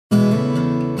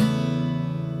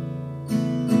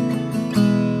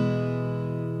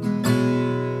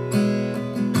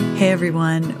Hey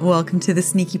everyone, welcome to the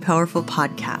Sneaky Powerful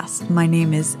podcast. My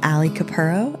name is Ali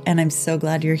Capurro, and I'm so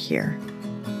glad you're here.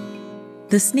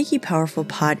 The Sneaky Powerful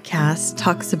podcast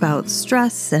talks about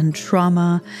stress and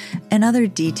trauma and other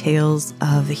details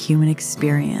of the human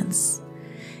experience.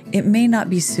 It may not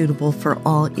be suitable for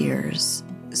all ears,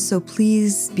 so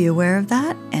please be aware of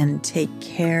that and take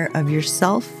care of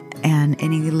yourself and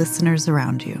any listeners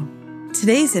around you.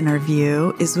 Today's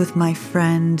interview is with my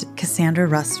friend Cassandra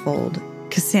Rustvold.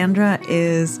 Cassandra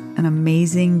is an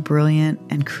amazing, brilliant,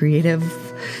 and creative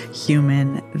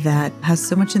human that has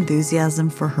so much enthusiasm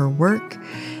for her work.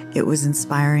 It was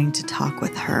inspiring to talk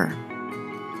with her.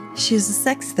 She is a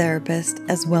sex therapist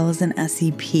as well as an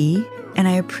SEP, and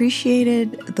I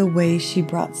appreciated the way she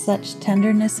brought such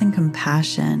tenderness and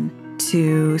compassion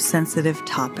to sensitive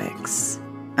topics.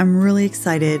 I'm really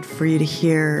excited for you to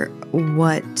hear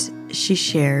what she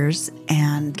shares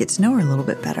and get to know her a little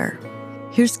bit better.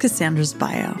 Here's Cassandra's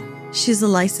bio. She's a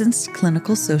licensed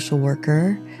clinical social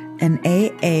worker, an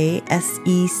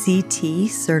AASECT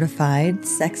certified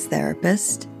sex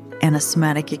therapist, and a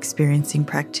somatic experiencing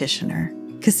practitioner.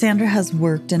 Cassandra has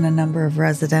worked in a number of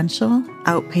residential,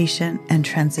 outpatient, and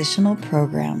transitional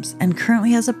programs and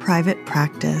currently has a private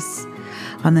practice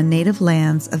on the native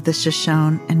lands of the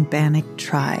Shoshone and Bannock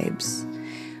tribes,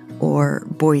 or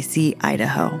Boise,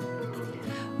 Idaho.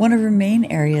 One of her main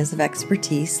areas of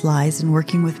expertise lies in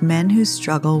working with men who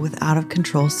struggle with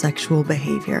out-of-control sexual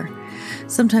behavior,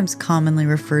 sometimes commonly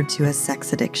referred to as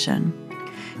sex addiction.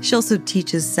 She also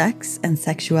teaches sex and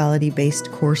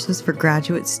sexuality-based courses for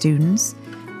graduate students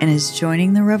and is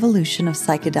joining the revolution of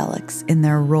psychedelics in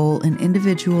their role in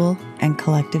individual and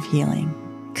collective healing.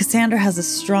 Cassandra has a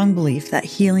strong belief that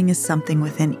healing is something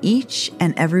within each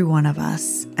and every one of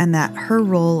us, and that her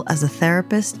role as a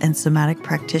therapist and somatic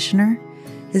practitioner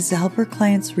is to help her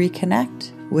clients reconnect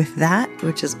with that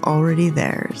which is already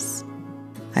theirs.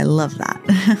 I love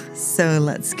that. So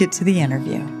let's get to the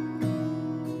interview.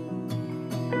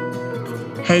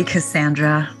 Hey,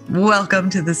 Cassandra. Welcome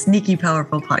to the Sneaky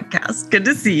Powerful podcast. Good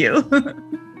to see you.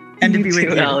 And to be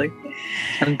with you, Ali.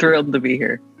 I'm thrilled to be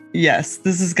here. Yes,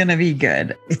 this is going to be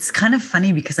good. It's kind of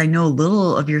funny because I know a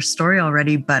little of your story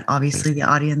already, but obviously the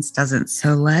audience doesn't.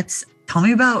 So tell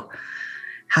me about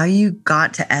how you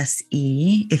got to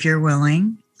SE, if you're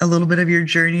willing, a little bit of your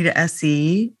journey to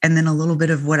SE, and then a little bit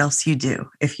of what else you do,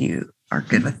 if you are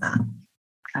good with that.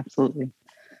 Absolutely.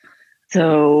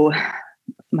 So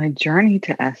my journey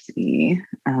to SE,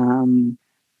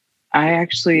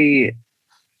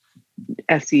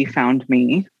 SE found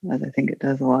me, as I think it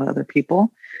does a lot of other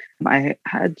people. I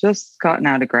had just gotten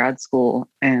out of grad school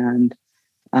and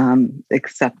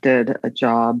accepted a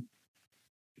job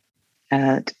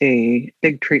at a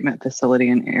big treatment facility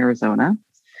in Arizona.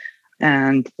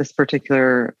 And this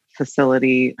particular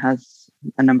facility has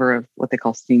a number of what they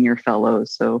call senior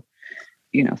fellows. So,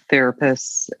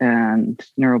 therapists and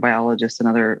neurobiologists and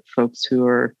other folks who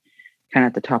are kind of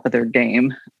at the top of their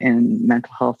game in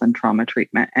mental health and trauma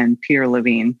treatment. And Peter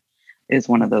Levine is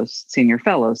one of those senior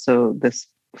fellows. So this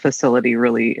facility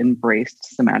really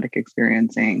embraced somatic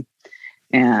experiencing.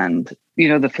 And,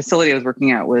 the facility I was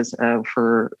working at was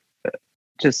for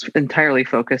just entirely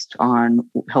focused on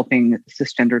helping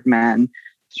cisgendered men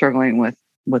struggling with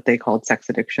what they called sex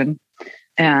addiction.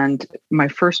 And my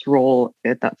first role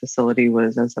at that facility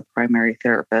was as a primary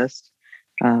therapist,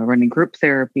 running group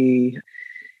therapy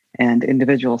and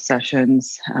individual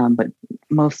sessions, but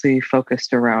mostly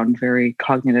focused around very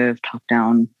cognitive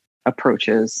top-down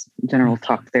approaches, general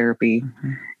talk therapy.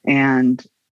 Mm-hmm. And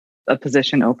a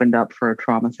position opened up for a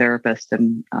trauma therapist,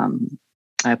 and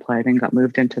I applied and got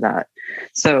moved into that.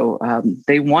 So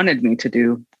they wanted me to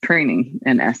do training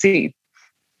in SE.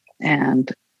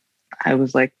 And I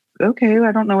was like, okay,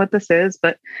 I don't know what this is,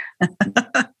 but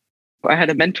I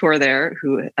had a mentor there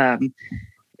who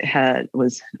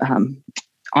was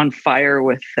on fire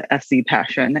with the SE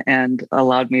passion and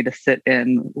allowed me to sit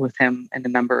in with him in a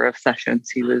number of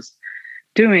sessions he was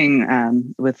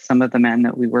doing with some of the men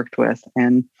that we worked with.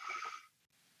 And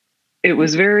it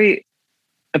was very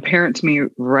apparent to me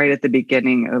right at the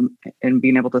beginning and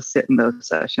being able to sit in those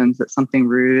sessions that something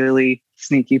really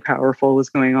sneaky powerful was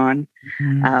going on.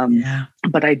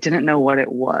 But I didn't know what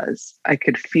it was. I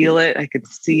could feel it. I could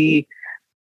see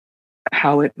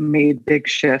how it made big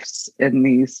shifts in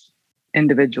these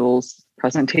individuals'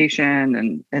 presentation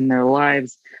and in their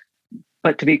lives.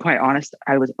 But to be quite honest,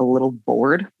 I was a little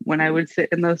bored when I would sit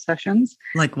in those sessions.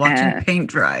 Like watching paint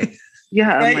dry.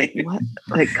 Yeah, right? I'm like, what?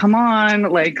 Like, come on,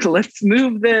 like, let's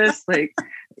move this. Like,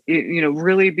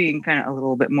 really being kind of a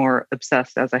little bit more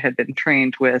obsessed as I had been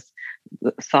trained with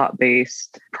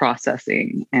thought-based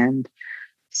processing. And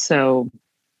so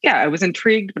yeah, I was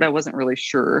intrigued, but I wasn't really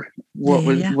sure Yeah,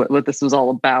 yeah, yeah. what this was all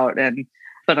about.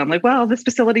 But I'm like, well, this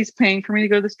facility's paying for me to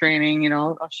go to this training,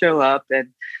 I'll show up. And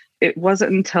it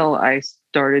wasn't until I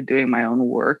started doing my own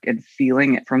work and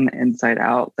feeling it from the inside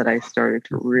out that I started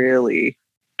to really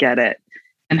get it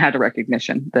and had a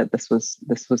recognition that this was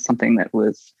something that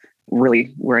was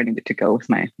really where I needed to go with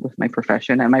my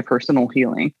profession and my personal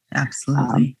healing.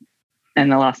 Absolutely.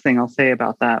 And the last thing I'll say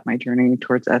about that, my journey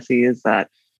towards SE, is that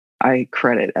I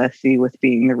credit SE with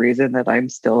being the reason that I'm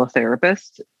still a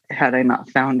therapist. Had I not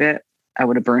found it, I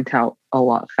would have burnt out a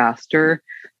lot faster.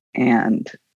 And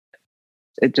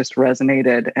it just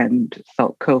resonated and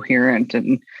felt coherent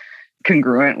and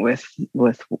congruent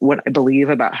with what I believe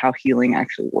about how healing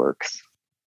actually works.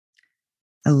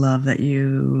 I love that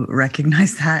you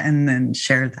recognize that and then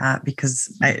share that,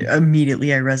 because I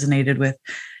resonated with,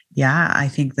 yeah, I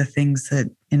think the things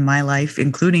that in my life,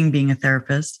 including being a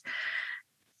therapist,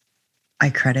 I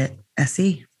credit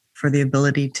SE for the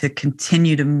ability to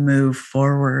continue to move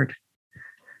forward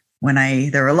when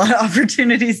there were a lot of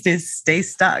opportunities to stay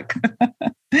stuck.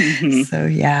 Mm-hmm. So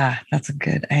yeah, that's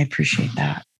I appreciate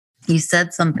that. You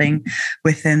said something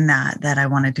within that I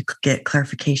wanted to get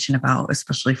clarification about,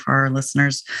 especially for our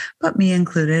listeners, but me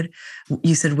included.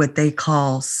 You said what they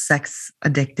call sex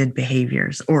addicted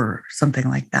behaviors or something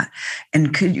like that.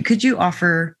 And could you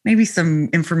offer maybe some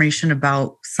information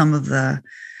about some of the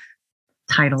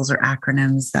titles or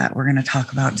acronyms that we're going to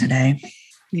talk about today?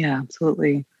 Yeah,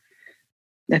 absolutely.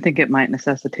 I think it might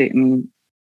necessitate me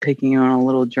taking you on a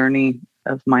little journey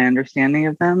of my understanding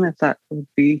of them, if that would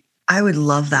be. I would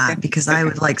love that, because I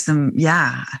would like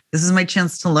this is my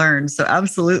chance to learn. So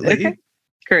absolutely. Okay.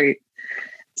 Great.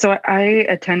 So I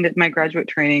attended, my graduate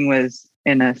training was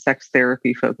in a sex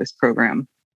therapy focused program.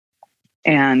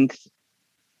 And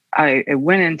I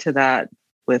went into that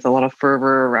with a lot of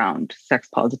fervor around sex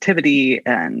positivity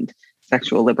and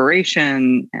sexual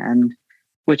liberation, and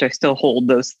which I still hold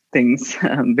those things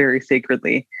very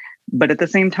sacredly. But at the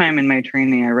same time in my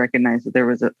training, I recognized that there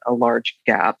was a large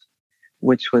gap,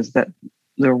 which was that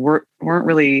there weren't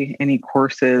really any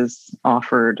courses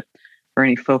offered or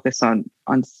any focus on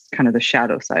kind of the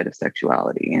shadow side of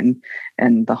sexuality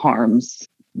and the harms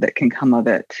that can come of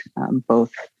it,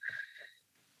 both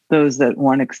those that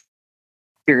one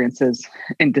experiences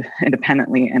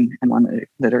independently and one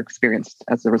that are experienced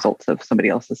as the results of somebody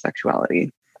else's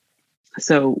sexuality.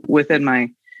 So within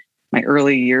my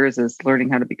early years as learning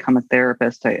how to become a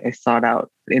therapist, I sought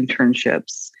out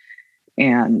internships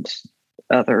and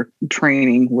other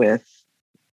training with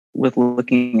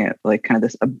looking at like kind of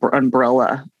this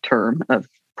umbrella term of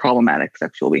problematic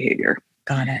sexual behavior.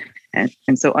 Got it.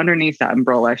 And so underneath that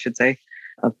umbrella, I should say,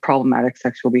 of problematic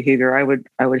sexual behavior, I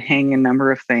would hang a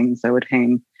number of things. I would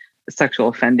hang sexual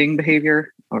offending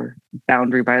behavior or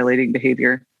boundary violating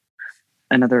behavior.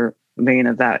 Another vein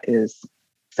of that is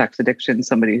sex addiction,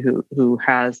 somebody who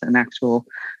has an actual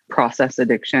process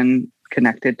addiction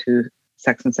connected to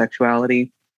sex and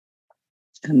sexuality,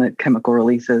 and the chemical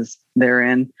releases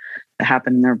therein that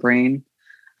happen in their brain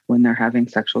when they're having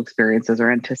sexual experiences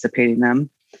or anticipating them.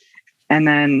 And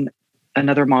then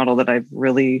another model that I've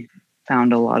really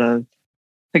found a lot of,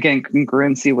 again,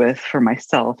 congruency with for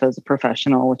myself as a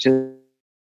professional, which is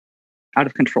out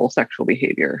of control sexual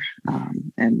behavior.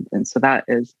 And so that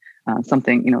is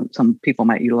something, some people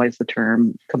might utilize the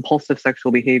term compulsive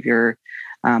sexual behavior.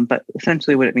 But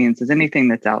essentially what it means is anything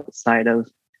that's outside of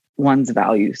one's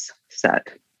values set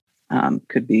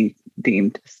could be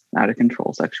deemed out of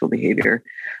control sexual behavior.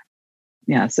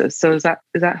 Yeah. So is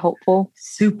that helpful?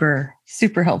 Super,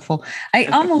 super helpful. I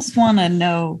almost want to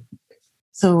know.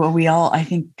 So I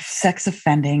think sex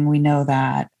offending, we know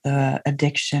that the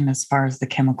addiction, as far as the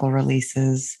chemical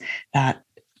releases, that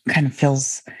kind of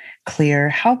feels clear.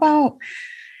 How about,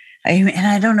 and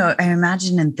I don't know, I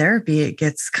imagine in therapy, it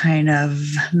gets kind of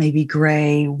maybe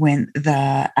gray when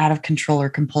the out of control or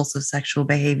compulsive sexual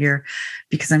behavior,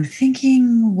 because I'm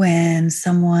thinking when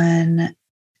someone's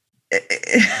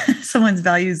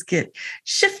values get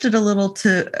shifted a little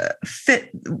to fit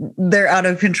their out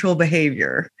of control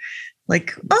behavior.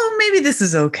 Like, oh, maybe this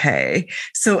is okay.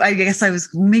 So I guess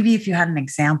maybe if you had an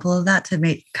example of that to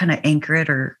make kind of anchor it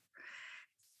or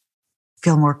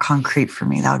feel more concrete for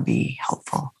me, that would be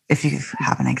helpful if you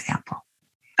have an example.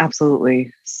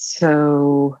 Absolutely.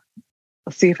 So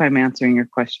let's see if I'm answering your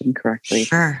question correctly.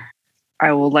 Sure.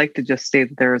 I would like to just state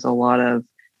that there's a lot of,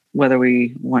 whether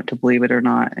we want to believe it or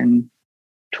not, in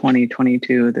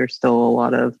 2022, there's still a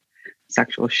lot of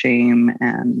sexual shame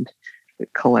and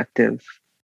collective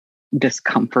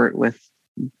discomfort with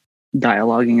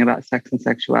dialoguing about sex and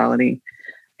sexuality.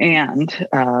 And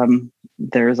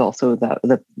there's also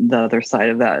the other side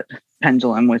of that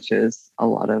pendulum, which is a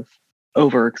lot of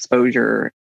overexposure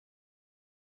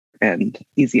and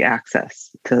easy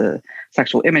access to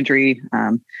sexual imagery,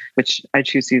 which I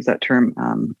choose to use that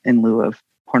term in lieu of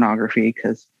pornography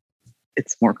because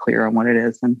it's more clear on what it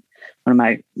is. And one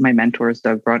of my mentors,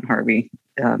 Doug Brunt-Harvey,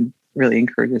 really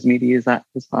encourages me to use that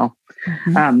as well.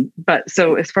 Mm-hmm. But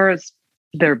so as far as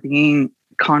there being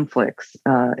conflicts,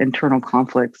 internal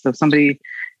conflicts, so somebody,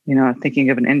 thinking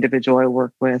of an individual I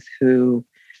work with who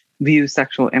views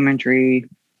sexual imagery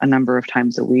a number of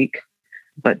times a week,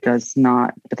 but that's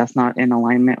not in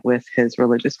alignment with his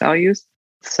religious values.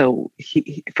 So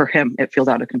for him, it feels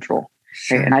out of control.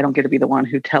 Sure. Right? And I don't get to be the one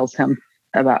who tells him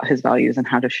about his values and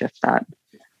how to shift that,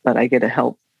 but I get to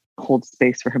help hold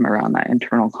space for him around that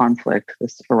internal conflict,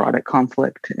 this erotic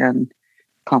conflict and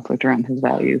conflict around his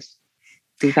values.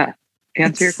 Does that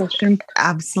answer your question?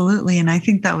 Absolutely. And I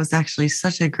think that was actually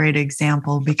such a great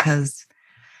example because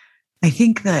I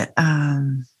think that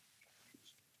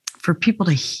for people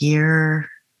to hear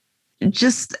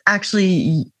just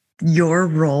actually your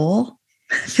role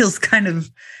feels kind of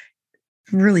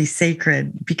really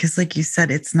sacred because like you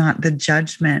said, it's not the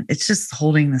judgment. It's just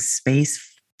holding the space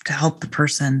to help the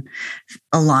person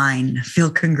align,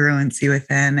 feel congruency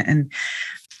within. And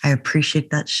I appreciate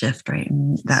that shift, right?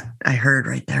 And that I heard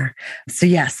right there. So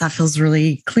yes, that feels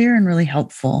really clear and really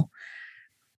helpful.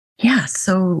 Yeah.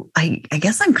 So I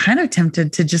guess I'm kind of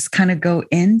tempted to just kind of go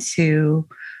into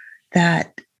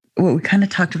that, what we kind of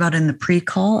talked about in the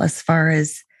pre-call as far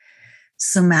as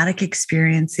somatic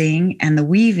experiencing and the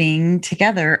weaving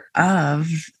together of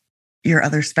your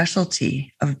other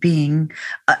specialty of being.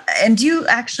 And do you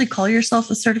actually call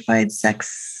yourself a certified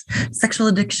sexual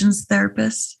addictions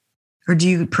therapist? Or do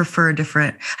you prefer a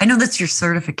different, I know that's your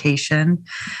certification,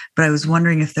 but I was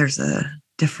wondering if there's a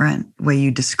different way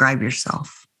you describe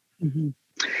yourself. Mm-hmm.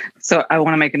 So I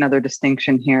want to make another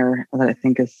distinction here that I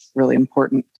think is really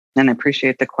important. And I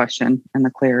appreciate the question and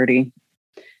the clarity.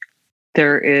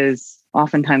 There is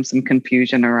oftentimes some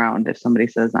confusion around if somebody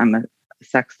says I'm a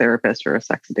sex therapist or a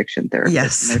sex addiction therapist.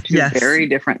 Yes. And they're two very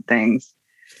different things.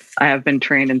 I have been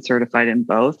trained and certified in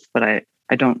both, but I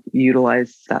don't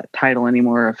utilize that title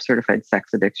anymore of certified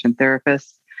sex addiction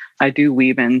therapist. I do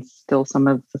weave in still some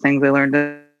of the things I learned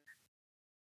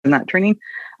in that training.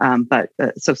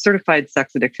 So certified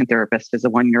sex addiction therapist is a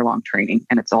 1-year-long training,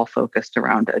 and it's all focused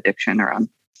around addiction, around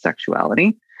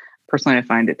sexuality. Personally, I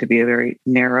find it to be a very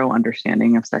narrow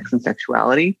understanding of sex and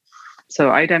sexuality. So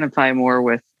I identify more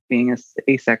with being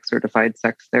a sex certified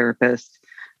sex therapist,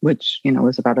 which,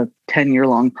 was about a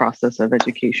 10-year-long process of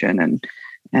education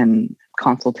and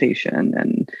consultation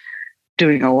and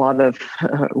doing a lot of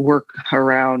work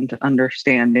around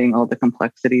understanding all the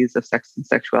complexities of sex and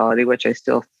sexuality, which I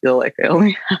still feel like I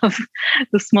only have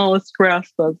the smallest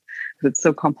grasp of because it's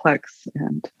so complex.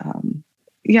 And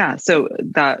so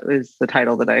that is the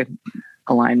title that I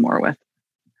align more with.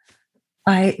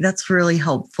 That's really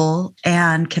helpful.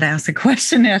 And can I ask a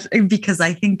question? Because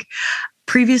I think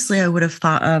previously I would have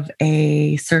thought of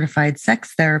a certified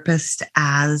sex therapist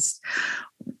as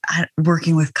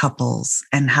working with couples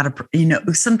and how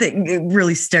to, something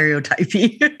really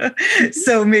stereotypy.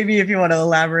 So maybe if you want to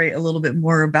elaborate a little bit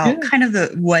more about kind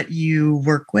of what you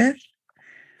work with.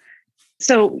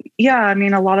 So, a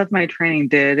lot of my training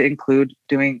did include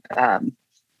doing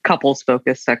couples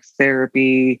focused sex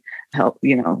therapy, help,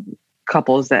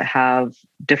 couples that have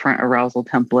different arousal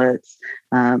templates,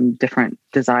 different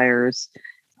desires.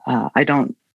 I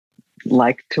don't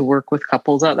like to work with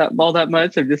couples all that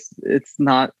much. It's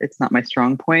not my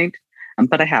strong point,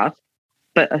 but I have.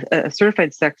 But a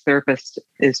certified sex therapist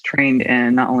is trained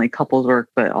in not only couples work,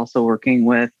 but also working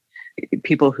with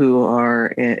people who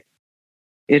are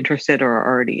interested or are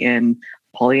already in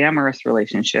polyamorous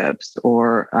relationships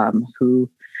or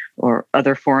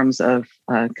other forms of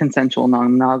consensual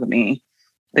non-monogamy.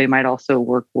 They might also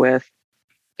work with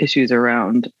issues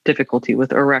around difficulty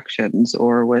with erections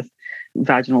or with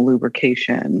vaginal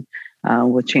lubrication,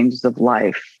 with changes of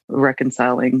life,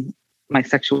 reconciling my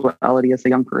sexuality as a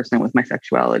young person with my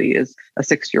sexuality as a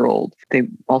 6-year-old. They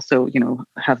also,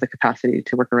 have the capacity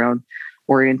to work around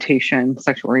orientation,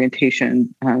 sexual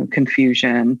orientation,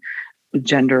 confusion,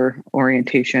 gender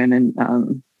orientation,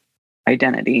 and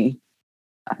identity,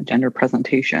 gender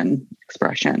presentation,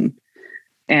 expression,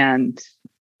 and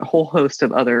a whole host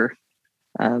of other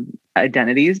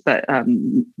identities. But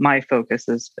my focus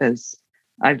is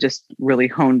I've just really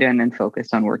honed in and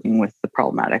focused on working with the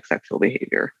problematic sexual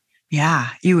behavior. Yeah,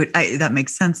 that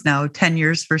makes sense now. 10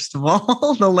 years, first of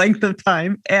all, the length of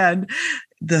time and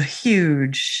the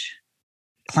huge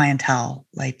clientele,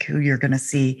 like who you're going to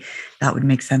see, that would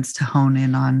make sense to hone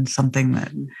in on something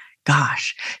that,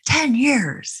 gosh, 10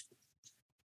 years.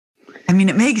 I mean,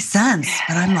 it makes sense,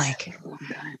 but I'm like,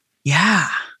 yeah.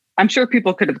 I'm sure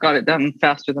people could have got it done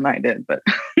faster than I did, but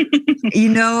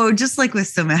just like with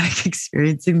somatic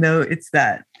experiencing, though, it's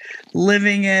that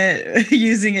living it,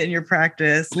 using it in your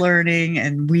practice, learning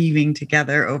and weaving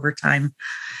together over time.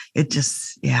 It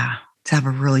just, to have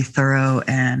a really thorough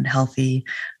and healthy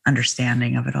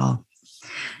understanding of it all.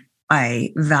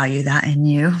 I value that in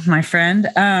you, my friend.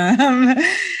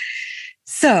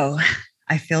 So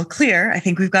I feel clear. I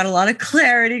think we've got a lot of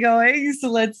clarity going. So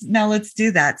let's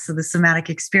do that. So the somatic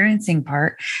experiencing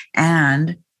part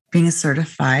and being a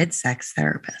certified sex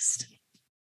therapist.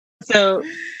 So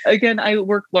again, I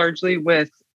work largely with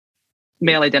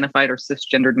male identified or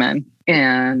cisgendered men.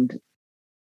 And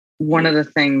one of the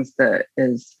things that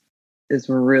is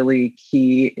really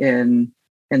key in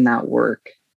that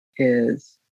work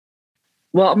is,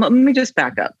 well, let me just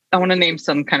back up. I want to name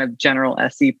some kind of general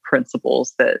SE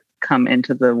principles that come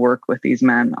into the work with these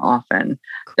men often,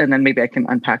 and then maybe I can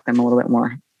unpack them a little bit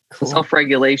more. Cool.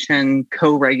 Self-regulation,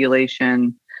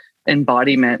 co-regulation,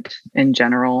 embodiment in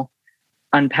general,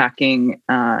 unpacking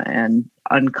and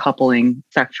uncoupling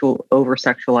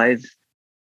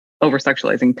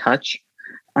over-sexualizing touch,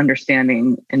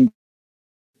 understanding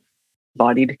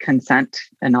embodied consent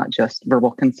and not just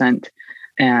verbal consent,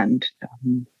 and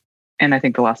I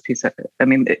think the last piece,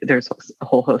 there's a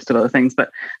whole host of other things, but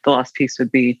the last piece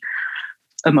would be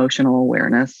emotional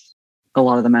awareness. A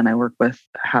lot of the men I work with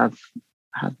have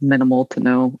minimal to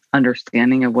no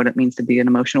understanding of what it means to be an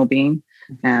emotional being.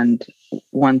 And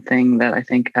one thing that I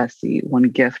think one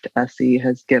gift SE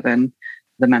has given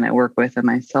the men I work with and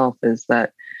myself is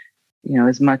that,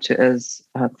 as much as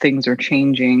things are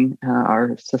changing,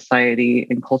 our society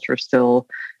and culture still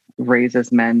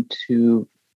raises men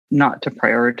not to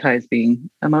prioritize being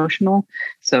emotional.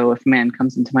 So if a man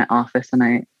comes into my office and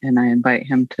I invite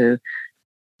him to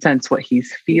sense what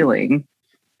he's feeling,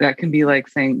 that can be like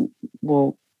saying,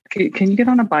 well, can you get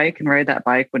on a bike and ride that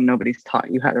bike when nobody's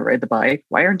taught you how to ride the bike?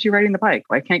 Why aren't you riding the bike?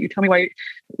 Why can't you tell me why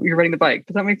you're riding the bike?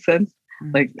 Does that make sense?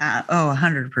 Like,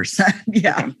 100%.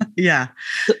 Yeah. Okay. Yeah.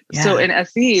 So in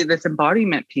SE, this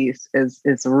embodiment piece is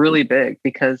really big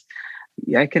because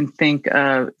I can think,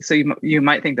 so you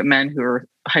might think that men who are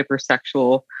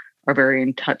hypersexual are very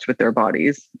in touch with their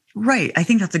bodies. Right. I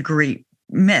think that's a great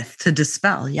myth to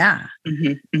dispel. Yeah.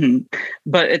 Mm-hmm, mm-hmm.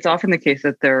 But it's often the case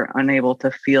that they're unable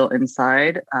to feel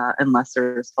inside unless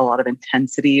there's a lot of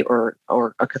intensity or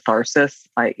a catharsis,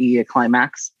 i.e. a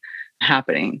climax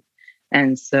happening.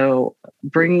 And so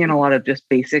bringing in a lot of just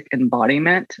basic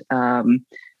embodiment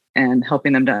and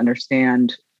helping them to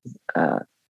understand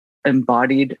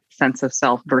embodied sense of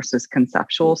self versus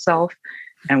conceptual self.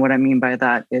 And what I mean by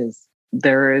that is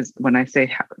when I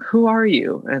say, who are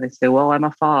you? And they say, well, I'm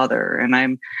a father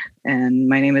and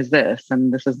my name is this,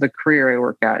 and this is the career I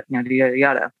work at, yada, yada,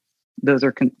 yada. Those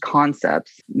are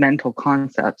concepts, mental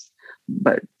concepts,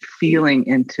 but feeling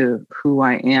into who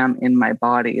I am in my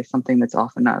body is something that's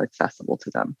often not accessible to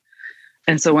them.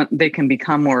 And so when they can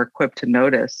become more equipped to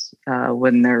notice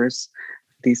when there's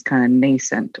these kind of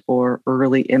nascent or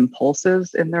early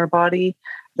impulses in their body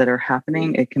that are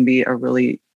happening, it can be a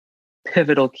really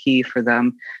pivotal key for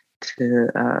them to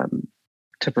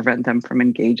prevent them from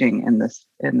engaging in this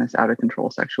out of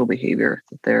control sexual behavior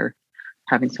that they're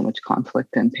having so much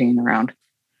conflict and pain around.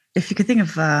 If you could think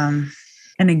of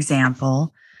an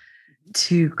example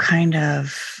to kind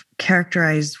of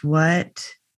characterize what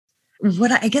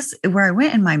I guess where I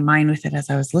went in my mind with it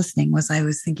as I was listening was I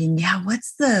was thinking,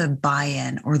 what's the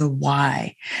buy-in or the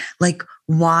why? Like,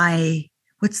 why?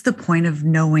 What's the point of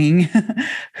knowing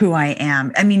who I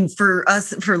am? I mean, for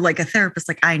us, for like a therapist,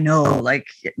 like I know, like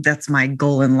that's my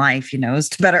goal in life, is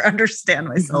to better understand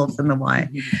myself and the why.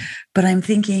 But I'm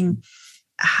thinking,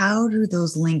 how do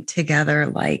those link together?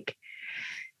 Like,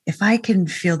 if I can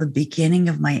feel the beginning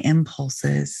of my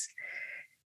impulses,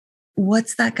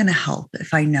 what's that going to help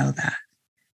if I know that?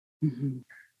 Mm-hmm.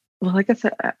 Well, like I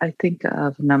said, I think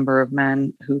of a number of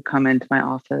men who come into my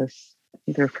office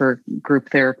either for group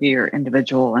therapy or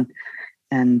individual.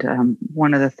 And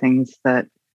one of the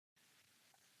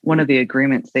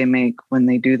agreements they make when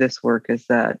they do this work is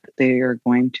that they are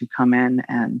going to come in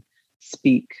and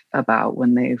speak about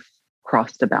when they've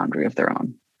crossed a boundary of their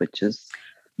own, which is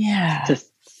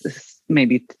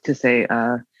maybe to say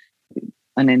an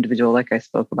individual, like I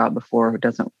spoke about before, who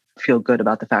doesn't feel good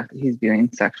about the fact that he's viewing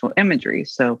sexual imagery.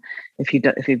 So if he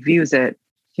views it,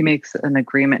 he makes an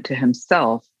agreement to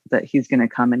himself that he's going to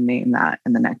come and name that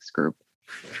in the next group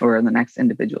or in the next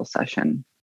individual session.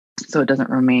 So it doesn't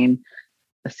remain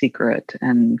a secret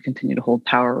and continue to hold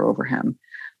power over him.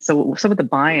 So some of the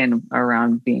buy-in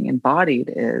around being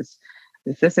embodied is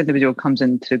if this individual comes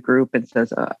into group and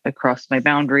says, I crossed my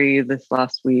boundary this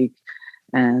last week,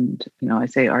 and I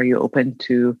say, are you open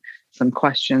to some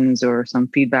questions or some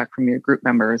feedback from your group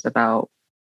members about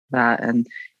that? And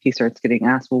he starts getting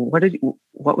asked, well,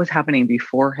 what was happening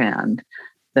beforehand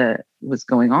that was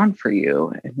going on for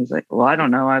you? And he's like, well, I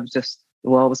don't know. It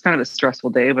was kind of a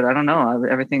stressful day, but I don't know.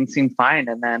 Everything seemed fine.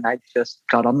 And then I just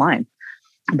got online.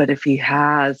 But if he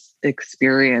has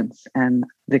experience and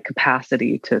the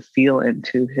capacity to feel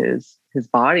into his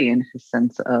body and his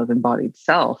sense of embodied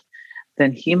self,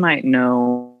 then he might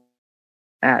know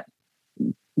at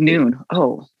noon,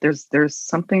 oh, there's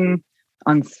something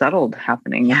unsettled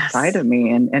happening inside of me,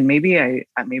 and maybe I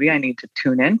need to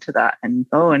tune into that. And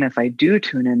if I do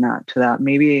tune in to that,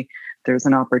 maybe there's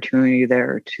an opportunity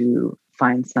there to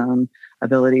find some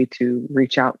ability to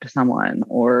reach out to someone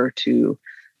or to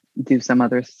do some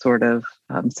other sort of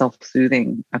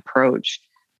self-soothing approach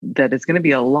that is going to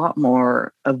be a lot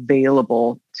more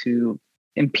available to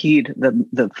impede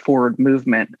the forward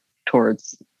movement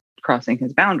towards crossing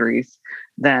his boundaries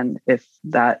than if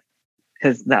that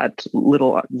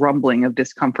little rumbling of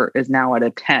discomfort is now at a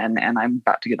 10 and I'm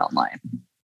about to get online.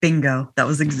 Bingo. That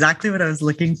was exactly what I was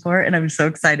looking for. And I'm so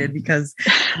excited because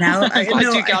now I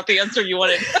know you got the answer you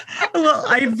wanted. Well,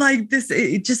 I like this.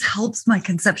 It just helps my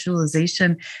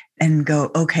conceptualization and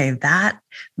go, okay, that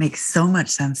makes so much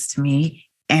sense to me,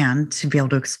 and to be able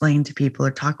to explain to people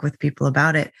or talk with people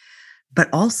about it. But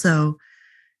also,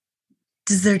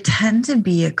 does there tend to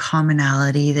be a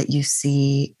commonality that you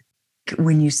see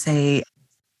when you say,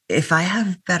 if I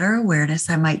have better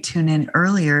awareness, I might tune in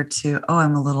earlier to,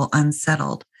 I'm a little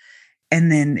unsettled. And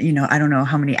then, I don't know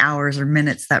how many hours or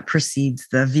minutes that precedes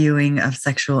the viewing of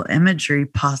sexual imagery,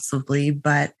 possibly,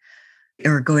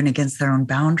 or going against their own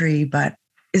boundary. But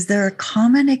is there a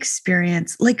common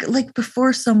experience, like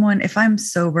before someone, if I'm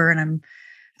sober and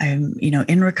I'm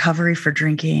in recovery for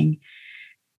drinking,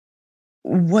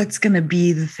 what's going to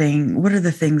be the thing? What are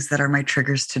the things that are my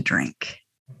triggers to drink?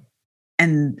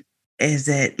 And is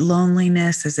it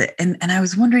loneliness? Is it, and I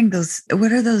was wondering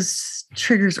what are those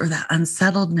triggers or that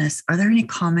unsettledness? Are there any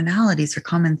commonalities or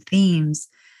common themes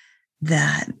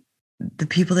that the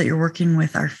people that you're working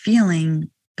with are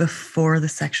feeling before the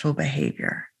sexual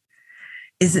behavior?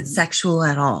 Is it sexual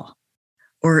at all?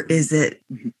 Or is it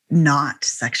not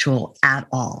sexual at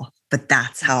all, but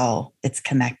that's how it's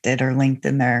connected or linked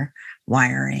in their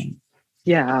wiring?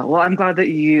 Yeah, well, I'm glad that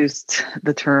you used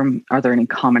the term, are there any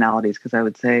commonalities? Because I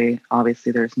would say,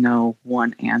 obviously, there's no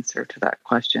one answer to that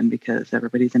question because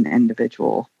everybody's an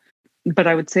individual. But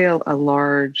I would say a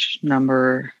large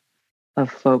number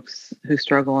of folks who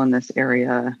struggle in this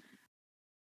area,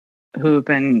 who have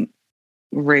been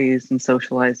raised and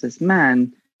socialized as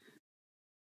men,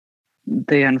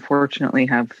 they unfortunately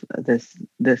have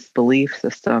this belief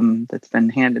system that's been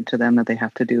handed to them that they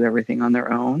have to do everything on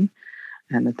their own,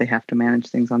 and that they have to manage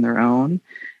things on their own.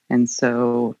 And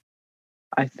so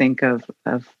I think of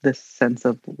this sense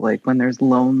of like when there's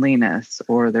loneliness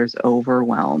or there's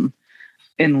overwhelm,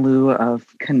 in lieu of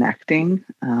connecting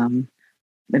in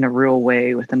a real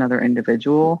way with another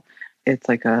individual, it's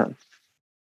like a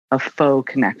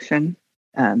faux connection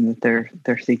that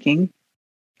they're seeking.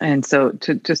 And so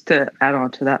to add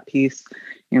on to that piece,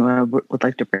 I would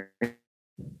like to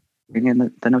bring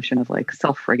in the notion of like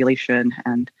self-regulation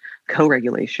and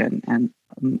co-regulation. And,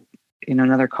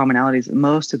 another commonality is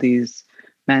most of these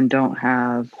men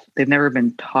they've never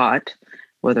been taught,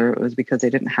 whether it was because they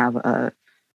didn't have a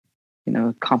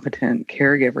competent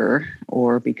caregiver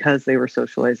or because they were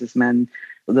socialized as men,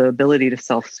 the ability to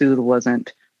self-soothe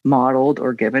wasn't modeled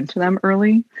or given to them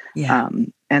early. Yeah.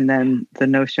 And then the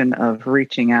notion of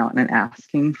reaching out and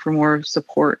asking for more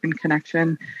support and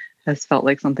connection has felt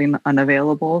like something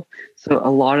unavailable. So a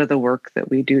lot of the work that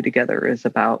we do together is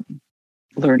about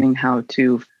learning how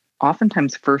to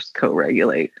oftentimes first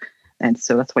co-regulate. And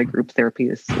so that's why group therapy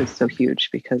is so huge,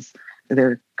 because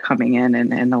they're coming in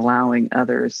and allowing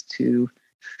others to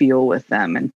feel with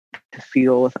them and to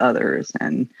feel with others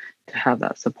and to have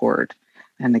that support.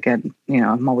 And again,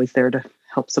 I'm always there to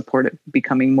help support it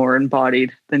becoming more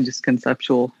embodied than just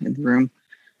conceptual in the room.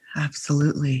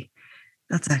 Absolutely.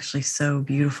 That's actually so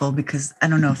beautiful, because I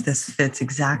don't know if this fits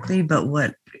exactly, but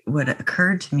what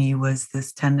occurred to me was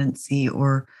this tendency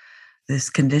or this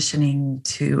conditioning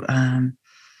to, I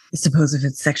suppose if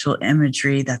it's sexual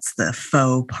imagery, that's the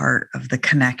faux part of the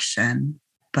connection.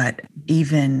 But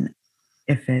even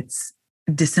if it's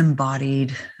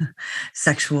disembodied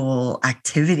sexual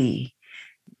activity,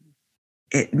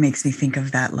 it makes me think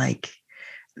of that like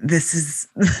this is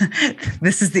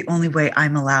this is the only way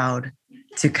I'm allowed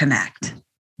to connect,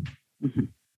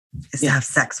 is to have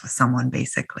sex with someone,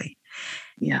 basically.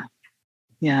 Yeah.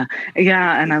 Yeah.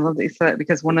 Yeah. And I love that you said that,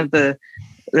 because one of the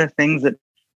things that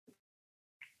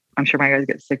I'm sure my guys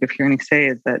get sick of hearing me say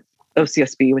is that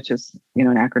OCSB, which is, an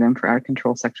acronym for out of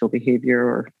control sexual behavior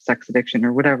or sex addiction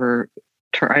or whatever.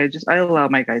 I allow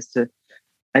my guys to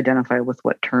identify with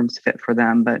what terms fit for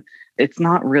them, but it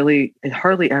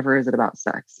hardly ever is it about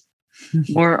sex.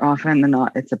 More often than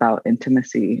not, it's about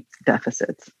intimacy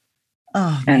deficits.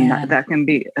 Oh, and man. that can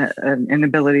be an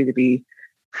inability to be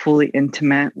fully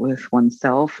intimate with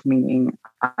oneself, meaning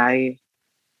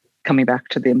coming back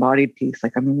to the embodied piece,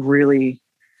 like I'm really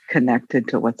connected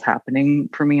to what's happening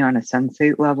for me on a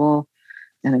sensate level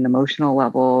and an emotional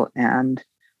level. And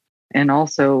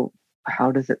also,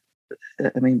 how does it,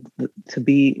 to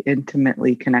be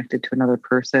intimately connected to another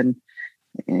person,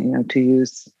 to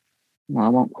use, well, I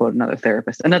won't quote another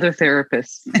therapist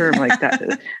term like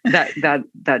that,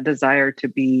 that desire to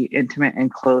be intimate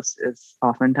and close is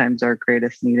oftentimes our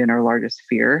greatest need and our largest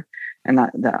fear. And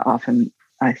that often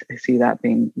I see that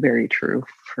being very true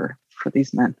for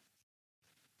these men.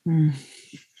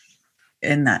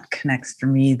 And that connects for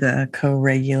me, the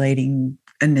co-regulating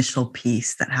initial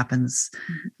piece that happens,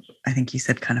 I think you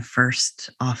said kind of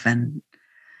first often.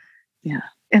 Yeah.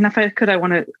 And if I could, I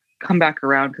want to come back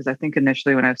around, because I think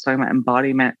initially when I was talking about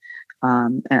embodiment,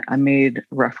 I made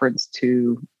reference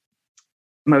to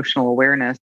emotional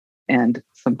awareness, and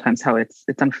sometimes how it's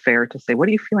unfair to say, what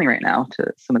are you feeling right now,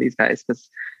 to some of these guys, because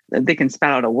they can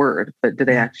spout out a word, but do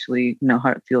they actually know how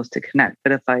it feels to connect?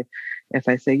 But if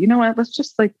I say, you know what, let's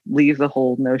just like leave the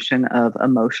whole notion of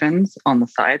emotions on the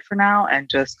side for now, and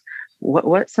just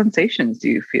what sensations do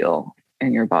you feel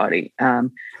in your body?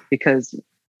 Because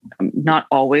not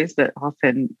always, but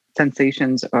often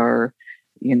sensations are,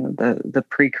 the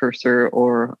precursor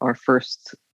or our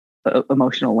first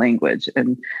emotional language.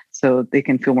 And so they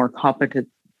can feel more competent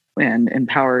and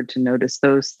empowered to notice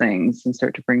those things and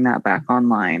start to bring that back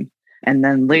online. And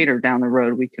then later down the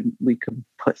road, we can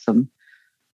put some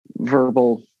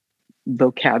verbal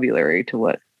vocabulary to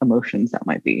what emotions that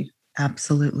might be.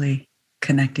 Absolutely.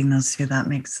 Connecting those two,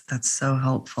 that's so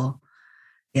helpful.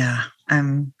 Yeah,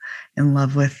 I'm in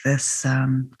love with this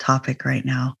topic right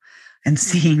now, and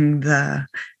seeing the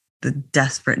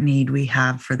desperate need we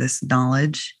have for this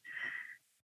knowledge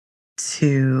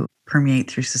to permeate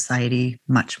through society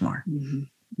much more.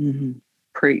 Mm-hmm. Mm-hmm.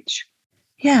 Preach.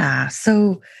 Yeah.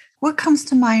 So what comes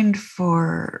to mind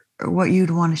for what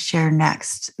you'd want to share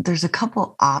next? There's a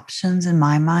couple options in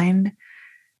my mind.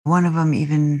 One of them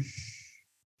even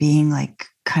being like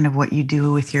kind of what you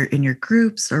do with in your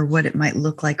groups, or what it might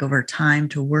look like over time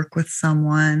to work with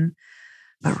someone.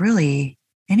 But really,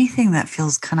 anything that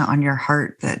feels kind of on your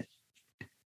heart that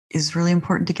is really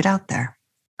important to get out there.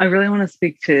 I really want to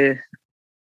speak to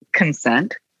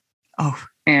consent. Oh,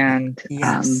 and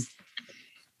yes.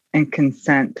 And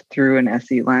consent through an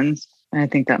SE lens. And I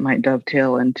think that might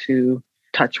dovetail into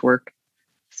touch work,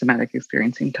 somatic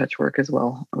experiencing touch work as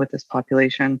well with this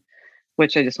population,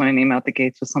 which I just want to name out the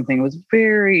gates was something I was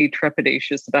very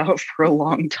trepidatious about for a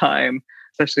long time,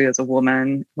 especially as a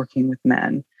woman working with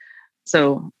men.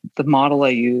 So the model I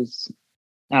use,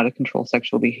 out of control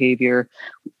sexual behavior,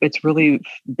 it's really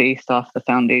based off the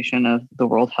foundation of the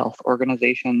World Health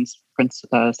Organization's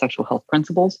sexual health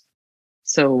principles.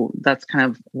 So that's kind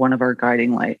of one of our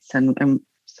guiding lights. And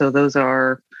so those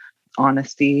are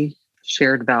honesty,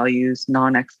 shared values,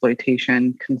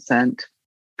 non-exploitation, consent,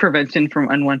 prevention from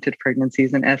unwanted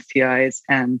pregnancies and STIs,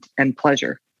 and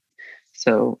pleasure.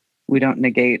 So we don't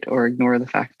negate or ignore the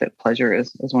fact that pleasure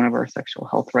is one of our sexual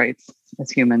health rights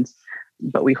as humans,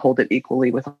 but we hold it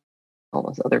equally with all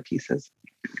those other pieces.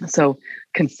 So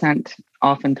consent,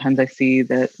 oftentimes I see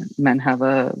that men have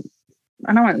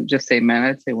I don't want to just say men,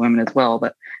 I'd say women as well,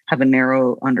 but have a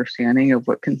narrow understanding of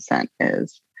what consent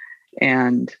is.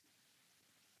 And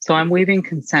so I'm weaving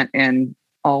consent in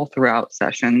all throughout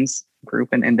sessions, group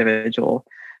and individual.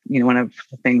 One of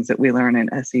the things that we learn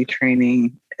in SE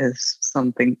training is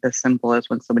something as simple as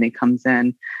when somebody comes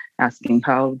in asking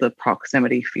how the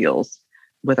proximity feels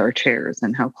with our chairs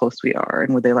and how close we are,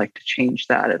 and would they like to change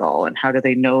that at all, and how do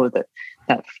they know that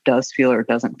does feel or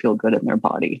doesn't feel good in their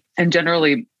body. And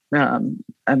generally I'm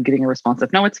getting a response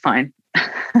of, no, it's fine.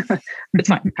 It's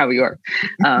fine how you are.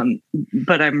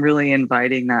 But I'm really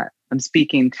inviting that. I'm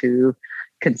speaking to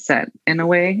consent in a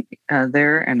way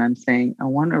there. And I'm saying, I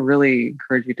want to really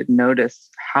encourage you to notice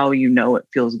how it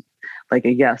feels like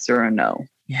a yes or a no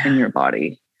in your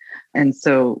body. And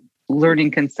so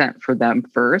learning consent for them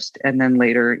first, and then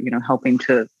later, helping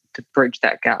to bridge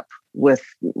that gap with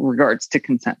regards to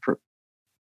consent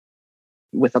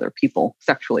with other people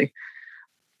sexually.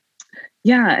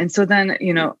 Yeah. And so then,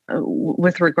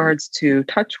 with regards to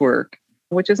touch work,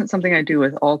 which isn't something I do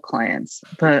with all clients,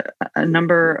 but a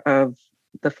number of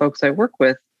the folks I work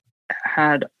with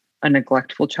had a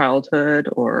neglectful childhood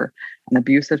or an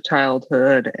abusive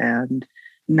childhood. And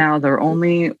now their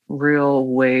only real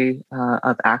way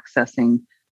of accessing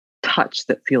touch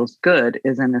that feels good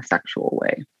is in a sexual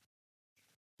way.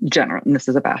 And this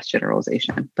is a vast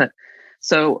generalization, but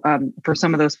so for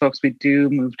some of those folks, we do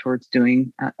move towards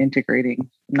doing integrating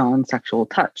non-sexual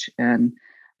touch. And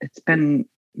it's been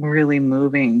really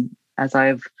moving as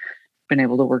I've been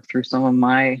able to work through some of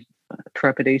my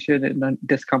trepidation and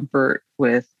discomfort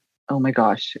with, oh my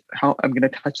gosh, how I'm going to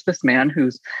touch this man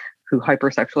who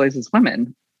hypersexualizes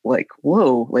women. Like,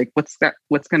 whoa, like what's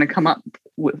going to come up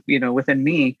within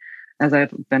me as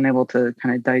I've been able to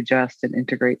kind of digest and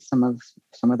integrate some of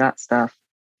that stuff.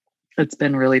 It's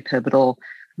been really pivotal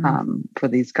for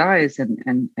these guys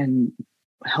and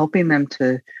helping them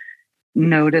to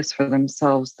notice for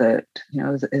themselves that,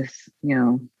 as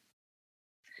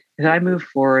I move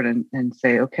forward and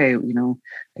say, okay,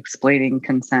 explaining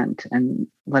consent and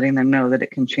letting them know that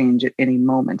it can change at any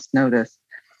moment's notice,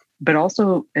 but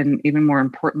also, and even more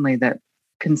importantly, that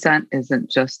consent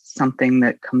isn't just something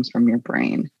that comes from your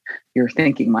brain, your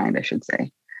thinking mind, I should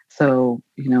say. So,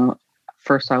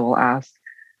 first I will ask,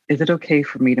 is it okay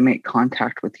for me to make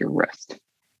contact with your wrist?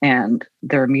 And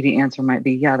their immediate answer might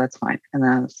be, yeah, that's fine. And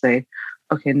then I'll say,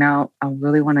 okay, now I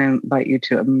really want to invite you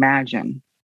to imagine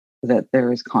that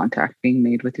there is contact being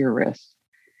made with your wrist.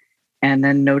 And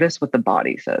then notice what the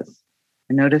body says.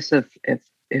 And notice if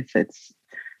it's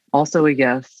also a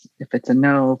yes, if it's a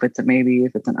no, if it's a maybe,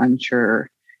 if it's an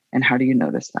unsure, and how do you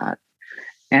notice that?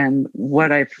 And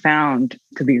what I've found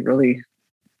to be really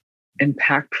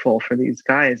impactful for these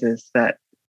guys is that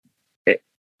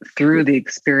through the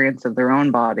experience of their own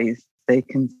bodies, they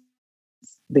can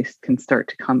start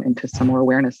to come into some more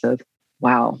awareness of,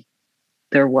 wow,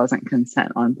 there wasn't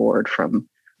consent on board from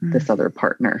this other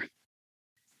partner.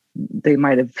 They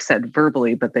might have said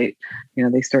verbally, but they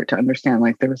start to understand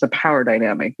like there was a power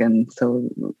dynamic. And so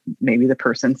maybe the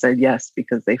person said yes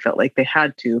because they felt like they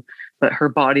had to, but her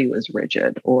body was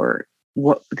rigid, or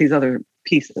what these other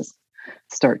pieces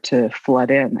start to flood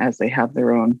in as they have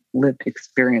their own lived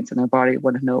experience in their body,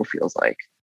 what a no feels like.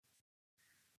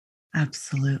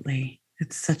 Absolutely.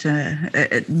 It's such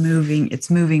it's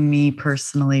moving me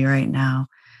personally right now,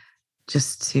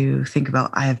 just to think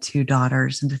about, I have 2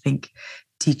 daughters, and to think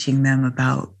teaching them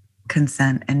about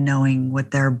consent and knowing what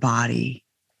their body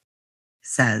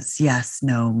says, yes,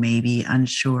 no, maybe,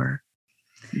 unsure.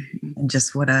 Mm-hmm. And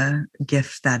just what a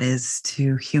gift that is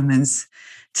to humans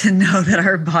to know that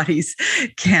our bodies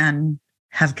can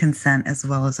have consent as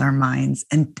well as our minds,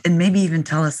 and maybe even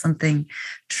tell us something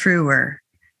truer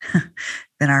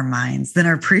than our minds, than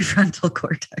our prefrontal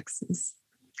cortices.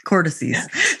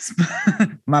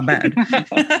 My bad.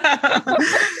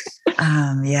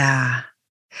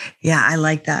 Yeah, I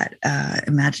like that.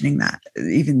 Imagining that,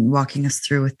 even walking us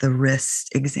through with the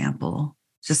wrist example,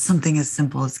 just something as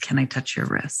simple as, can I touch your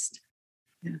wrist?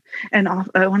 Yeah. And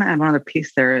I want to add one other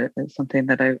piece there. Is something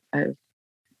that I've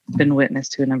been witness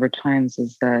to a number of times,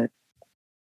 is that,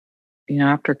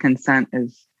 after consent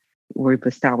is, we've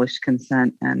established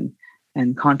consent and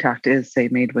contact is, say,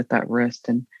 made with that wrist,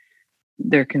 and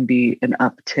there can be an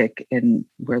uptick in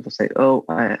where they'll say, oh,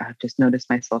 I've just noticed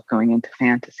myself going into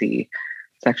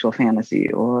sexual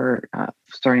fantasy, or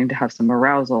starting to have some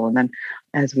arousal. And then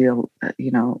as we,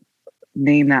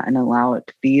 name that and allow it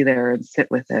to be there and sit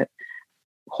with it,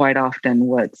 quite often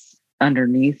what's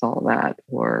underneath all that,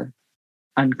 or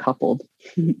uncoupled,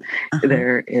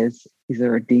 there is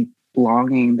either a deep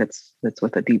longing that's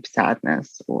with a deep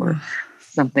sadness, or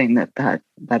something that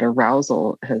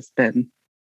arousal has been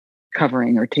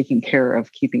covering or taking care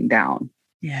of, keeping down.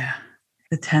 Yeah.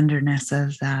 The tenderness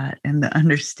of that and the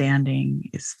understanding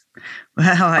is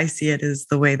how I see it, is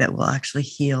the way that will actually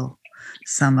heal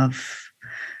some of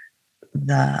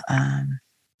the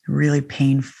really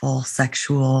painful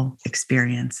sexual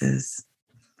experiences,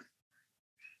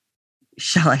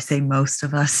 shall I say, most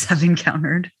of us have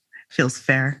encountered. Feels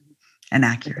fair and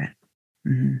accurate.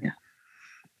 Mm-hmm. Yeah.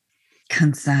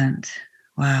 Consent.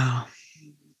 Wow.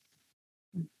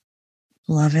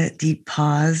 Love it. Deep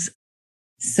pause.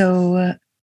 So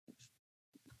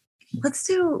let's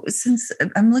do, since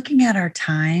I'm looking at our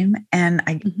time, and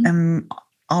I am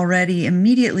already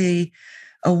immediately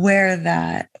aware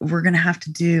that we're going to have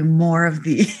to do more of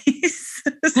these.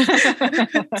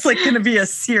 It's like going to be a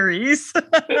series.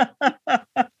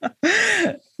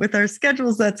 with our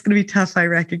schedules, that's going to be tough. I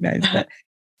recognize that.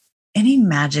 Any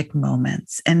magic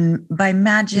moments? And by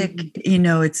magic,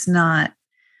 it's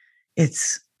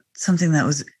something that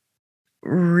was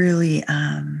really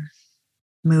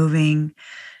moving,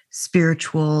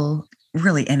 spiritual,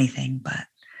 really anything, but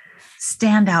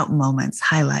standout moments,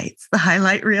 highlights, the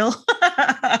highlight reel.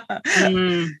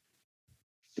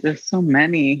 There's so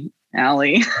many,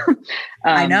 Allie.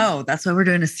 I know. That's why we're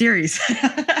doing a series.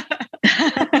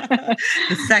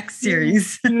 The sex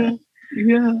series.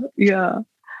 Yeah.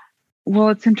 Well,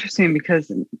 it's interesting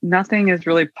because nothing is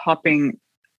really popping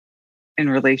in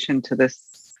relation to this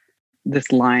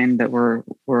line that we're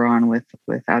on with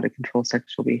out of control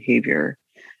sexual behavior.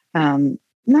 No,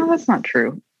 that's not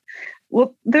true.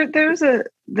 Well, there's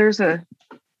an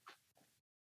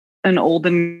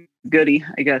olden goodie,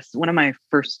 I guess.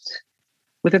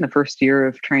 Within the first year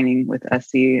of training with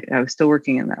SE, I was still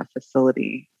working in that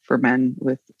facility for men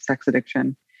with sex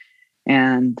addiction,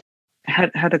 and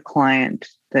had a client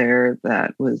there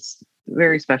that was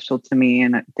very special to me,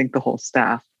 and I think the whole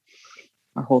staff,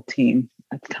 our whole team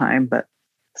at the time. But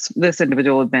this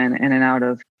individual had been in and out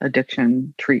of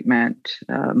addiction treatment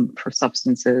for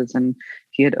substances, and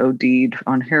he had OD'd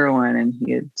on heroin, and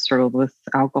he had struggled with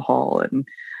alcohol, and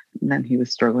then he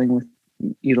was struggling with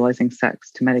utilizing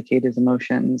sex to medicate his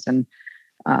emotions, and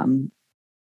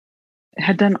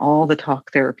had done all the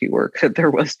talk therapy work that there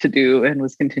was to do, and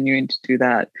was continuing to do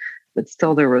that. But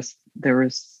still there was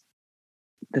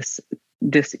this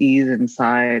dis-ease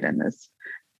inside and this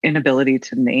inability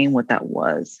to name what that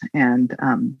was. And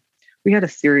we had a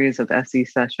series of SE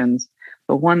sessions,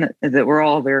 but one that were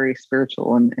all very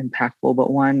spiritual and impactful,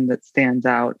 but one that stands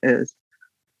out is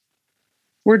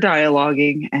we're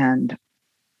dialoguing, and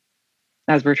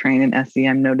as we're trained in SE,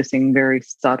 I'm noticing very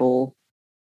subtle,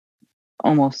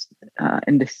 almost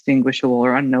indistinguishable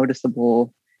or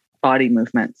unnoticeable body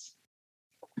movements.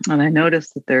 And I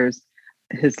noticed that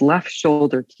his left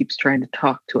shoulder keeps trying to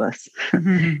talk to us.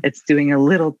 Mm-hmm. It's doing a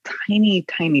little tiny,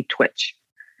 tiny twitch.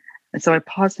 And so I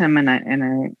pause him and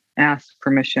I ask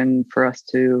permission for us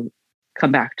to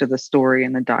come back to the story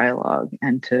and the dialogue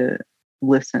and to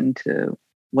listen to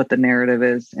what the narrative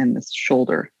is in this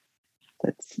shoulder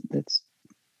that's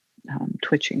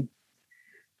twitching.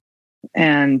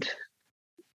 And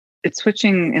it's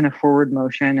switching in a forward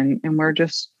motion, and we're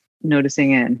just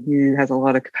noticing it. He has a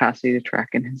lot of capacity to track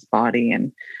in his body,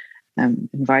 and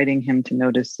inviting him to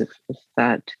notice if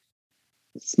that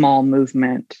small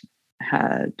movement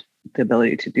had the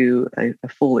ability to do a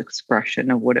full expression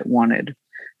of what it wanted,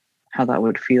 how that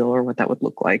would feel or what that would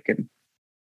look like. And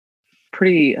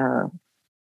pretty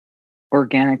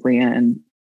organically and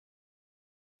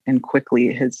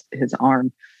quickly, his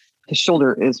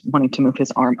shoulder is wanting to move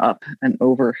his arm up and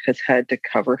over his head to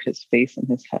cover his face and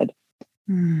his head.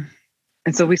 Mm.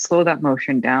 And so we slow that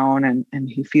motion down, and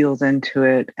he feels into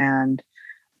it, and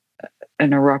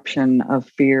an eruption of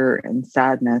fear and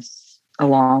sadness,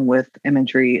 along with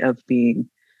imagery of being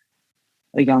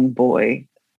a young boy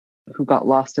who got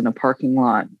lost in a parking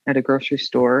lot at a grocery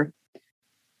store.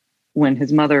 When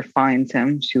his mother finds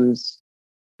him, she was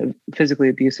physically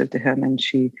abusive to him, and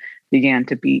she began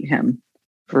to beat him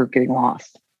for getting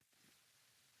lost.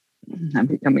 I'm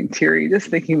becoming teary just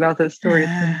thinking about this story.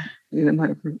 Even though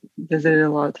I've visited a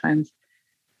lot of times.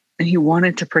 And he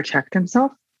wanted to protect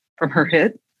himself from her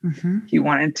hit. Mm-hmm. He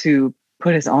wanted to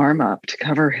put his arm up to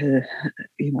cover his,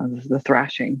 the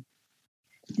thrashing.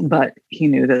 But he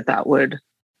knew that would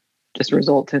just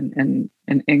result in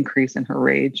an increase in her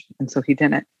rage. And so he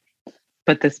didn't.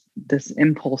 But this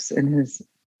impulse in his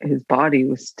body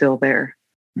was still there.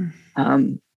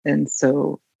 Mm-hmm. And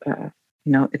so,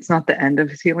 it's not the end of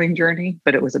his healing journey,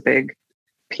 but it was a big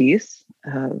piece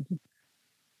of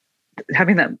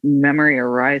having that memory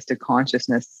arise to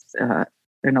consciousness,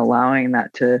 and allowing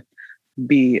that to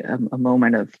be a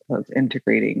moment of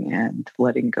integrating and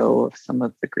letting go of some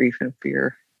of the grief and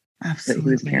fear that he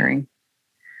was carrying.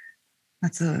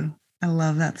 I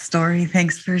love that story.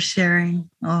 Thanks for sharing.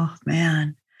 Oh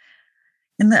man.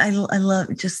 And I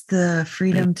love just the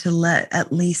freedom to let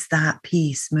at least that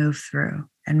piece move through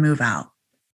and move out.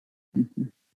 Mm-hmm.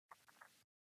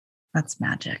 That's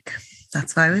magic.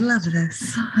 That's why we love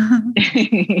this.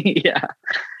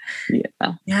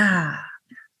 Yeah.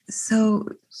 So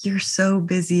you're so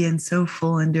busy and so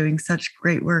full and doing such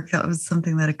great work. That was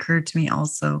something that occurred to me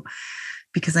also,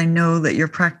 because I know that your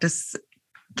practice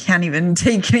can't even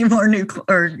take any more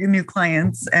new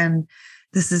clients. And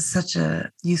this is such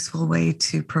a useful way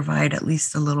to provide at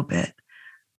least a little bit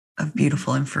of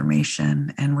beautiful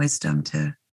information and wisdom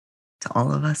to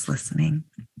all of us listening.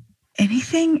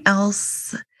 Anything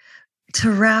else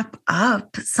to wrap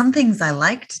up, some things I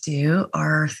like to do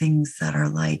are things that are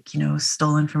like,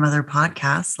 stolen from other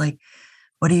podcasts. Like,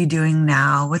 what are you doing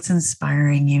now? What's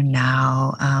inspiring you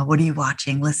now? What are you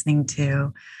watching, listening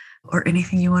to, or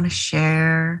anything you want to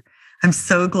share? I'm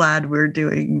so glad we're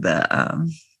doing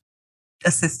the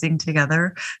assisting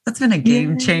together. That's been a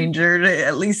game changer to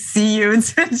at least see you and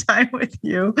spend time with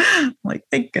you. I'm like,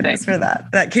 thank goodness for that.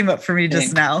 That came up for me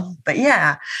just now. But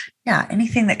yeah,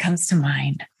 anything that comes to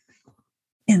mind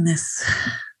in this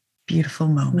beautiful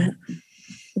moment.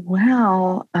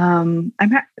 Well, I'm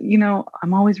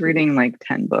always reading like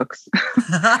 10 books,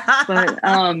 but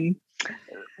one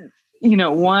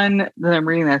that I'm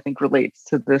reading that I think relates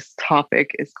to this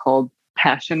topic is called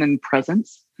Passion and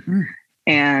Presence.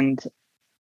 And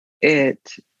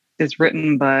it is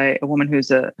written by a woman who's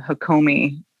a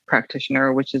Hakomi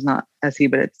practitioner, which is not Essie,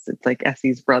 but it's like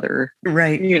Essie's brother.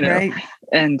 Right. Right.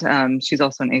 And she's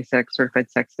also an ASEC certified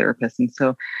sex therapist. And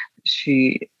so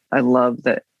I love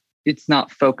that it's not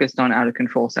focused on out of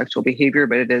control sexual behavior,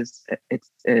 but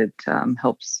it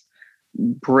helps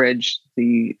bridge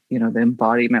the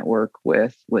embodiment work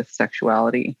with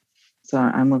sexuality. So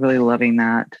I'm really loving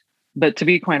that. But to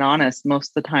be quite honest,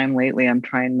 most of the time lately, I'm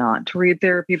trying not to read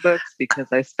therapy books because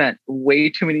I spent way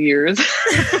too many years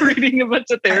reading a bunch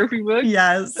of therapy books.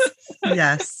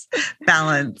 Yes.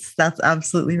 Balance. That's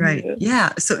absolutely right.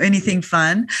 Yeah. So anything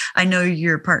fun? I know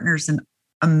your partner's an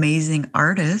amazing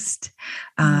artist.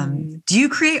 Do you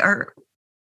create art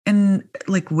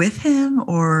with him,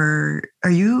 or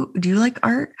do you like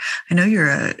art? I know you're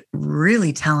a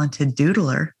really talented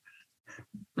doodler.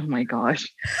 Oh my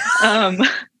gosh.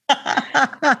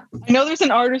 I know there's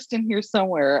an artist in here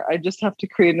somewhere. I just have to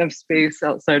create enough space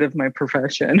outside of my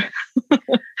profession to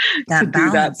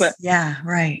do that. But yeah,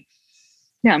 right.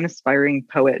 Yeah, I'm an aspiring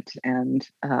poet and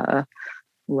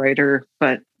writer,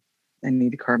 but I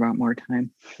need to carve out more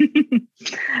time.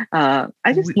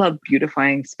 I just love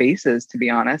beautifying spaces, to be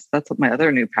honest. That's my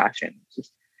other new passion,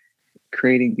 just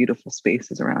creating beautiful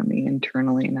spaces around me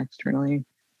internally and externally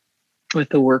with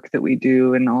the work that we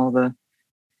do and all the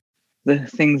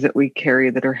things that we carry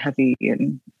that are heavy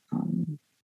and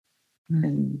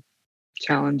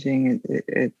challenging.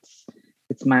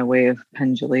 It's my way of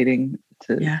pendulating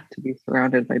to be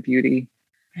surrounded by beauty.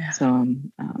 Yeah. So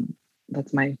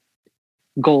that's my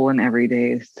goal in every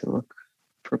day, is to look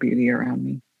for beauty around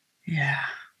me. Yeah.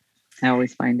 I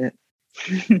always find it.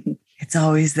 It's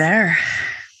always there.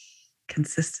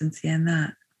 Consistency in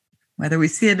that. Whether we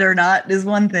see it or not is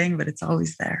one thing, but it's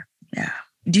always there. Yeah.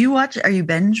 Are you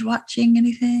binge watching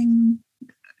anything?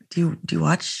 Do you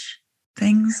watch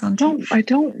things on TV? I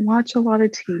don't watch a lot of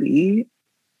TV.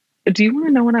 Do you want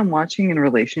to know what I'm watching in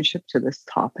relationship to this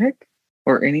topic,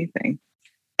 or anything?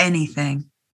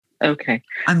 Anything. Okay.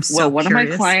 I'm so one curious.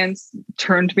 of my clients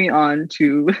turned me on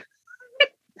to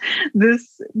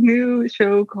this new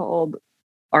show called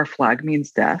Our Flag Means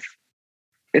Death.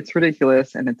 It's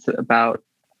ridiculous, and it's about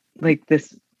like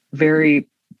this very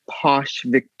posh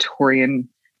Victorian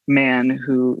man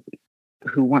who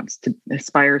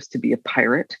aspires to be a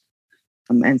pirate,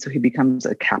 and so he becomes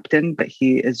a captain, but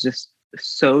he is just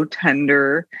so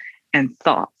tender and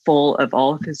thoughtful of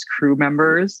all of his crew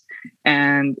members.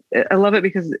 And I love it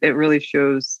because it really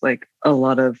shows like a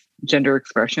lot of gender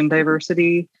expression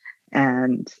diversity,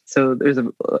 and so there's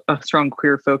a strong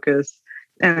queer focus,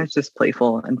 and it's just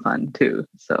playful and fun too.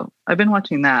 So I've been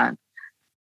watching that.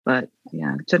 But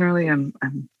yeah, generally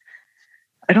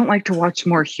I don't like to watch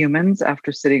more humans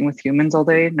after sitting with humans all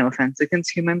day. No offense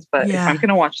against humans, but if I'm going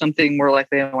to watch something, more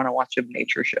likely I want to watch a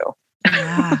nature show.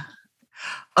 Yeah.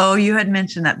 Oh, you had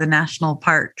mentioned that the national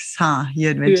parks, huh? You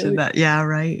had mentioned that. Yeah,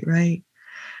 right.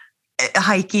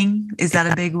 Hiking, is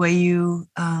that a big way you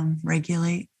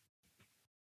regulate?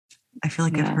 I feel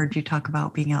like I've heard you talk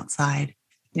about being outside.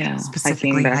 Yeah,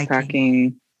 specifically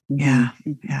backpacking.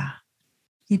 Mm-hmm. Yeah.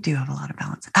 You do have a lot of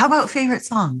balance. How about favorite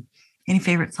song? Any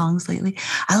favorite songs lately?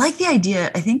 I like the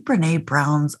idea. I think Brene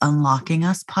Brown's Unlocking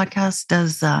Us podcast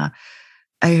does.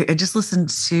 I just listened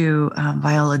to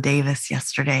Viola Davis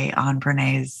yesterday on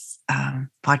Brene's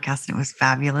podcast, and it was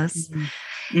fabulous.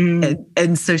 Mm-hmm.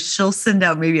 And so she'll send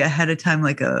out maybe ahead of time,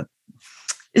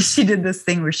 she did this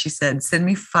thing where she said, send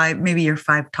me your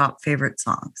 5 top favorite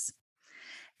songs.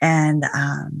 And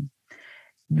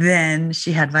then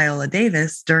she had Viola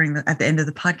Davis at the end of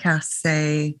the podcast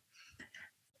say,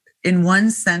 in one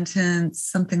sentence,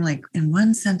 something like, in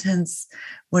one sentence,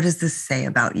 what does this say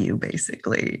about you,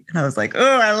 basically? And I was like,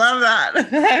 oh, I love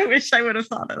that. I wish I would have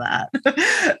thought of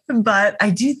that. But I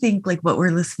do think like what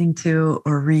we're listening to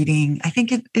or reading, I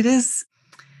think it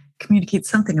communicates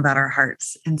something about our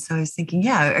hearts. And so I was thinking,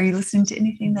 are you listening to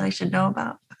anything that I should know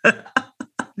about?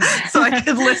 so I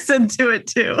could listen to it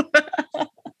too.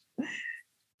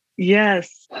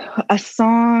 Yes. A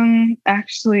song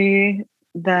actually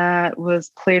that was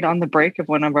played on the break of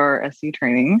one of our SE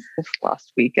trainings this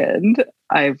last weekend.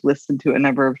 I've listened to a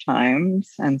number of times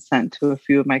and sent to a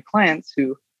few of my clients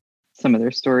who some of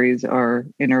their stories are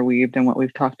interweaved in what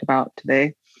we've talked about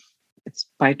today. It's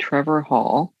by Trevor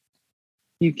Hall.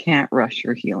 You Can't Rush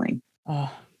Your Healing.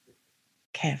 Oh,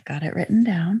 okay. I've got it written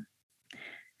down.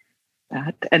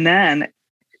 That. And then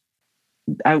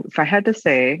if I had to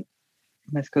say,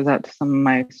 this goes out to some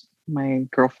of my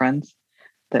girlfriends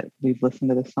that we've listened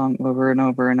to this song over and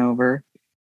over and over.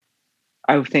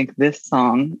 I would think this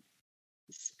song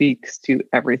speaks to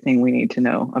everything we need to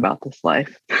know about this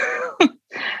life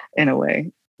in a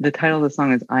way. The title of the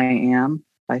song is I Am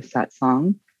by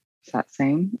Satsang.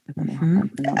 Satsang. I don't know how I'm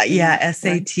pronouncing that.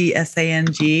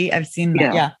 Satsang. I've seen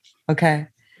that. Yeah. Okay.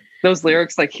 Those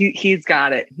lyrics, like he's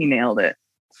got it. He nailed it.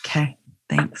 Okay.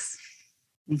 Thanks.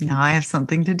 Now I have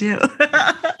something to do.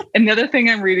 And the other thing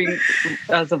I'm reading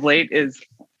as of late is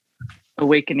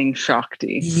Awakening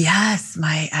Shakti. Yes,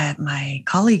 my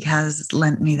colleague has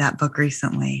lent me that book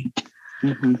recently.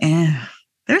 And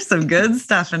there's some good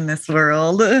stuff in this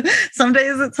world. Some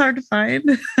days it's hard to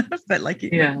find, but like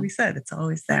we said, it's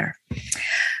always there.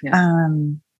 Yeah.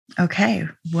 Okay.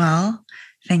 Well,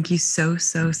 thank you so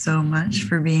much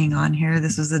for being on here.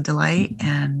 This was a delight,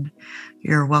 and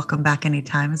you're welcome back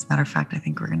anytime. As a matter of fact, I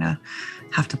think we're going to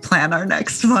have to plan our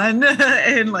next one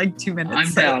in like 2 minutes.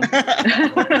 I'm down.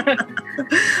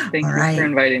 Thank you for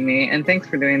inviting me. And thanks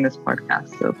for doing this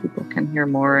podcast so people can hear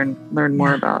more and learn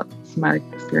more about somatic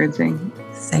experiencing.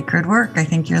 Sacred work. I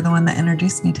think you're the one that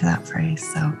introduced me to that phrase.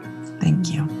 So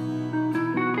thank you.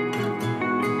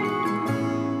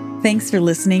 Thanks for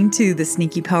listening to the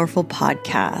Sneaky Powerful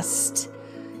podcast.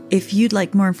 If you'd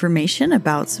like more information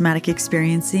about somatic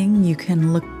experiencing, you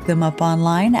can look them up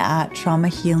online at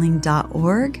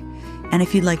traumahealing.org. And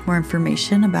if you'd like more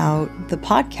information about the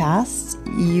podcast,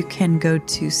 you can go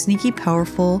to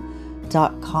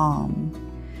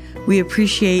sneakypowerful.com. We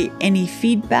appreciate any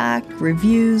feedback,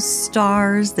 reviews,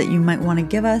 stars that you might want to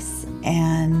give us,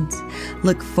 and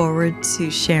look forward to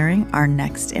sharing our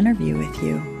next interview with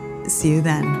you. See you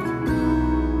then.